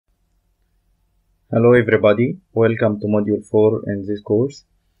Hello everybody, welcome to module 4 in this course.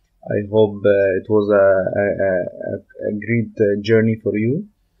 I hope it was a great journey for you.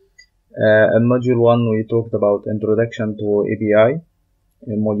 In module 1 we talked about introduction to API.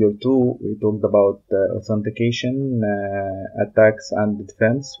 In module 2 we talked about authentication, attacks and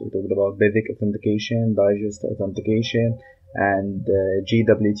defense. We talked about basic authentication, digest authentication and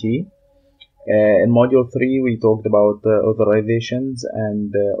GWT. In module 3 we talked about authorizations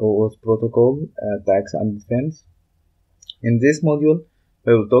and OAuth protocol, attacks and defense. In this module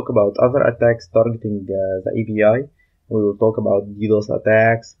we will talk about other attacks targeting the API. We will talk about DDoS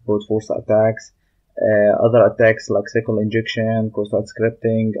attacks, brute force attacks, other attacks like SQL injection, cross-site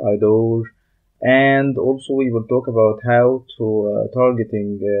scripting, IDOR, and also we will talk about how to target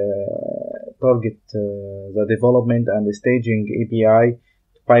the development and the staging API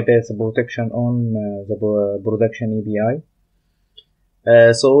bypass protection on the production API.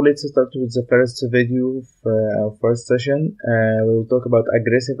 So let's start with the first video of our first session. We will talk about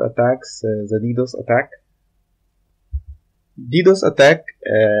aggressive attacks, the DDoS attack. DDoS attack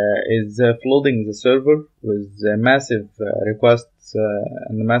is flooding the server with massive requests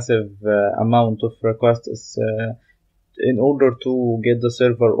and massive amount of requests in order to get the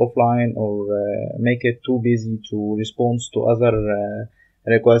server offline or make it too busy to respond to other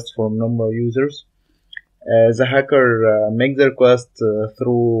requests from normal users. The hacker makes the request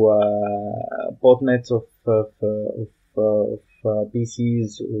through botnets of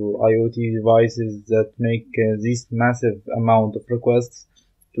PCs or IoT devices that make this massive amount of requests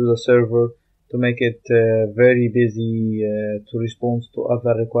to the server to make it very busy to respond to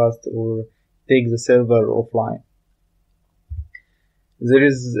other requests or take the server offline. There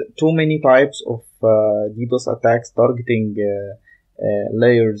is too many types of DDoS attacks targeting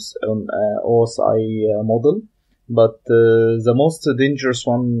layers on OSI model, but the most dangerous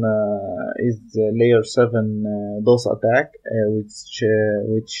one is the layer 7 DOS attack, which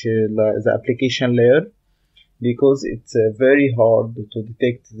the application layer, because it's very hard to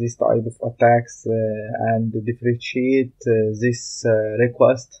detect this type of attacks and differentiate this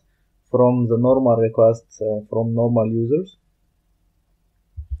request from the normal requests from normal users.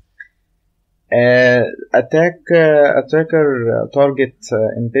 Attacker target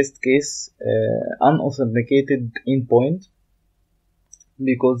in best case unauthenticated endpoint,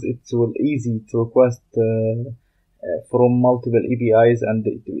 because it's will easy to request from multiple APIs, and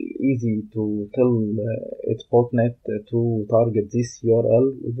it will easy to tell its botnet to target this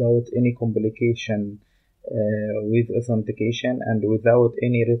URL without any complication with authentication and without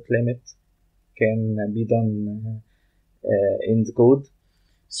any rate limit can be done in the code.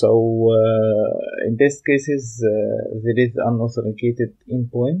 So in best cases there is unauthenticated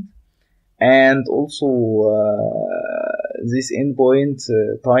endpoint, and also this endpoint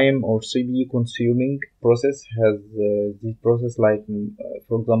time or CPU consuming process has this process like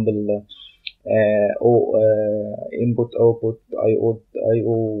for example input output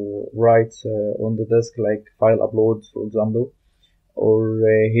IO writes on the disk, like file uploads for example, or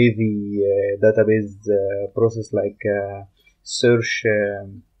heavy database process like search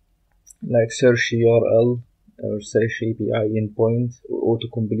URL or search API endpoint or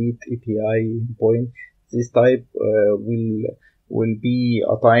autocomplete API endpoint. This type will be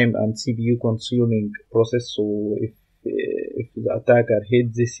a time and CPU consuming process. So if the attacker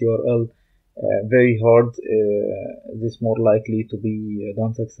hit this URL very hard, this more likely to be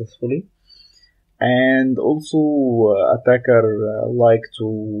done successfully. And also attacker like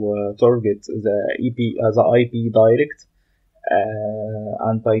to target the IP direct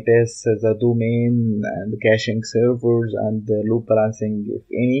and bypass the domain and caching servers and load balancing if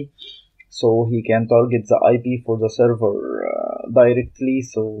any. So he can target the IP for the server directly,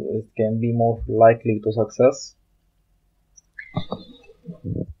 so it can be more likely to success.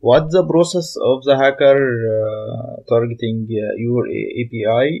 What's the process of the hacker targeting your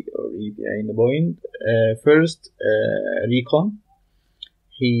API or API endpoint? First, recon.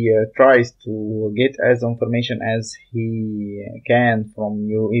 He tries to get as information as he can from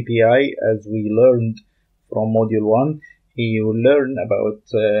your API. As we learned from module 1, he will learn about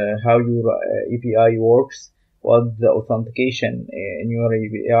how your API works, what the authentication in your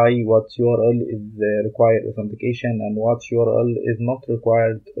API, what URL is required authentication and what URL is not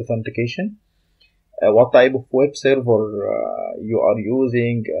required authentication. What type of web server you are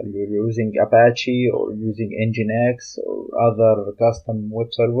using. Are you using Apache or using Nginx or other custom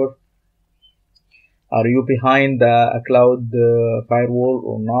web server? Are you behind a cloud firewall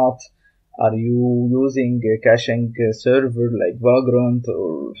or not? Are you using a caching server like Vagrant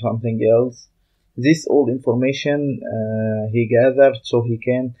or something else? This all information he gathered, so he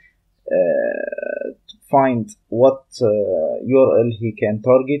can find what URL he can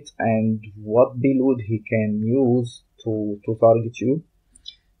target and what payload he can use to target you.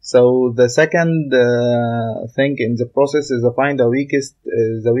 So the second thing in the process is to find the weakest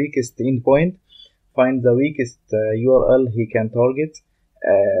endpoint, find the weakest URL he can target.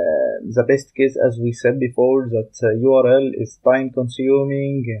 The best case, as we said before, that URL is time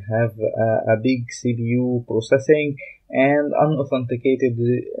consuming, have a big CPU processing, and unauthenticated.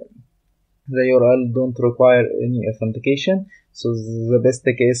 The URL don't require any authentication, so this is the best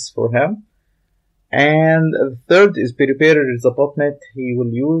case for him. And third is prepare the botnet he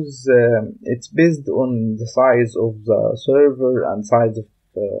will use. It's based on the size of the server and size of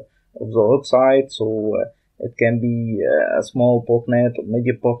the website, so it can be a small botnet or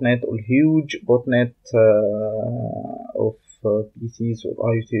medium botnet or huge botnet of PCs or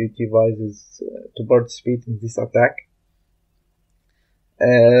IoT devices to participate in this attack.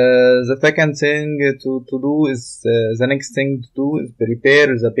 The second thing to do is the next thing to do is prepare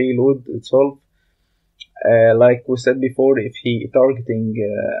the payload itself. Like we said before, if he targeting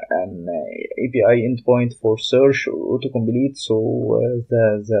an API endpoint for search or autocomplete, so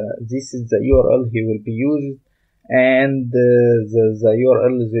this is the URL he will be using, and the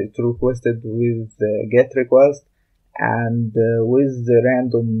URL is requested with GET request and with the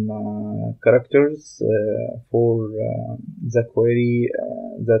random characters for the query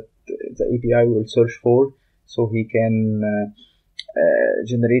that the API will search for, so he can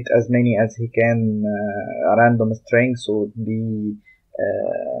generate as many as he can a random string, so it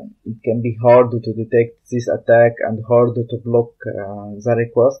can be hard to detect this attack and hard to block the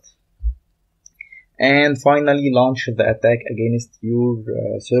request. And finally, launch the attack against your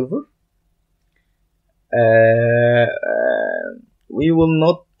server. We will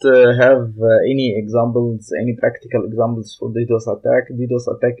not have any examples, any practical examples for DDoS attack. DDoS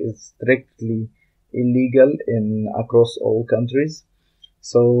attack is strictly illegal across all countries.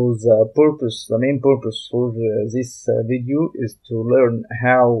 So the main purpose for this video is to learn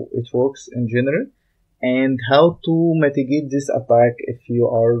how it works in general and how to mitigate this attack if you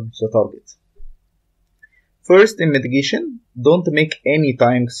are the target. First, in mitigation, don't make any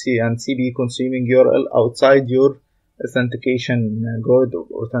time and CPU consuming URL outside your authentication code or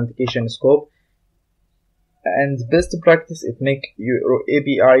authentication scope. And best practice is make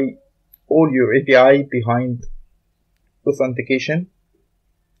all your API behind authentication.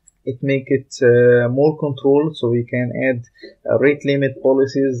 It make it more controlled, so we can add rate limit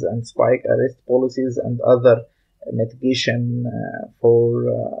policies and spike arrest policies and other mitigation for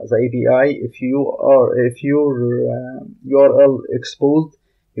the API. If your URL exposed,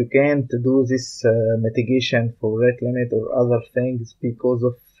 you can't do this mitigation for rate limit or other things because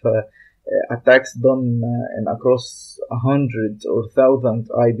of attacks done across 100 or 1,000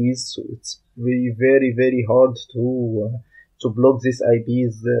 IPs. So it's very, very hard to block these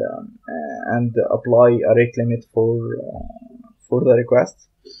IPs and apply a rate limit for the request.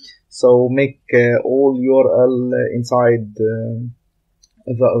 So make all URL inside the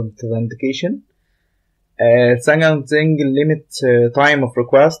authentication. Second thing, limit time of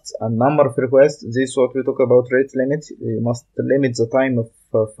requests and number of requests. This is what we talk about rate limit. You must limit the time of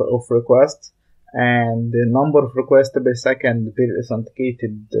request and the number of requests per second per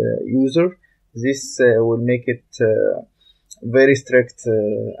authenticated user. This will make it very strict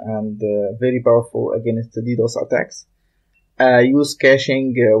and very powerful against DDoS attacks. Use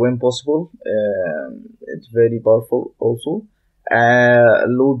caching when possible. It's very powerful also.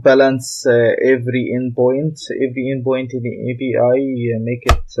 Load balance every endpoint in the API. Make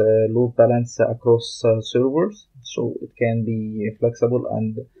it load balance across servers, so it can be flexible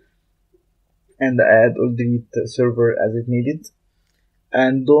and add or delete server as it needed.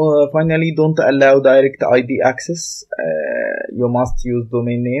 And finally, don't allow direct IP access. You must use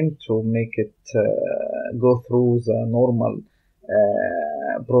domain name to make it go through the normal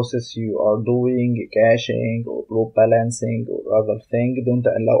process you are doing, caching or load balancing or other thing. Don't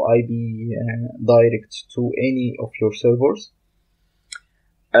allow IP direct to any of your servers.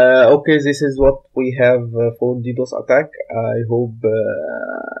 Okay, this is what we have for DDoS attack. I hope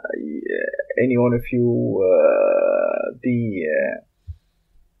any one of you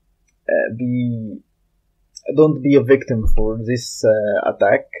don't be a victim for this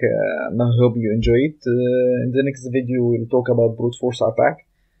attack. I hope you enjoy it. In the next video, we'll talk about brute force attack.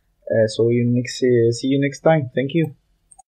 So see you next time. Thank you.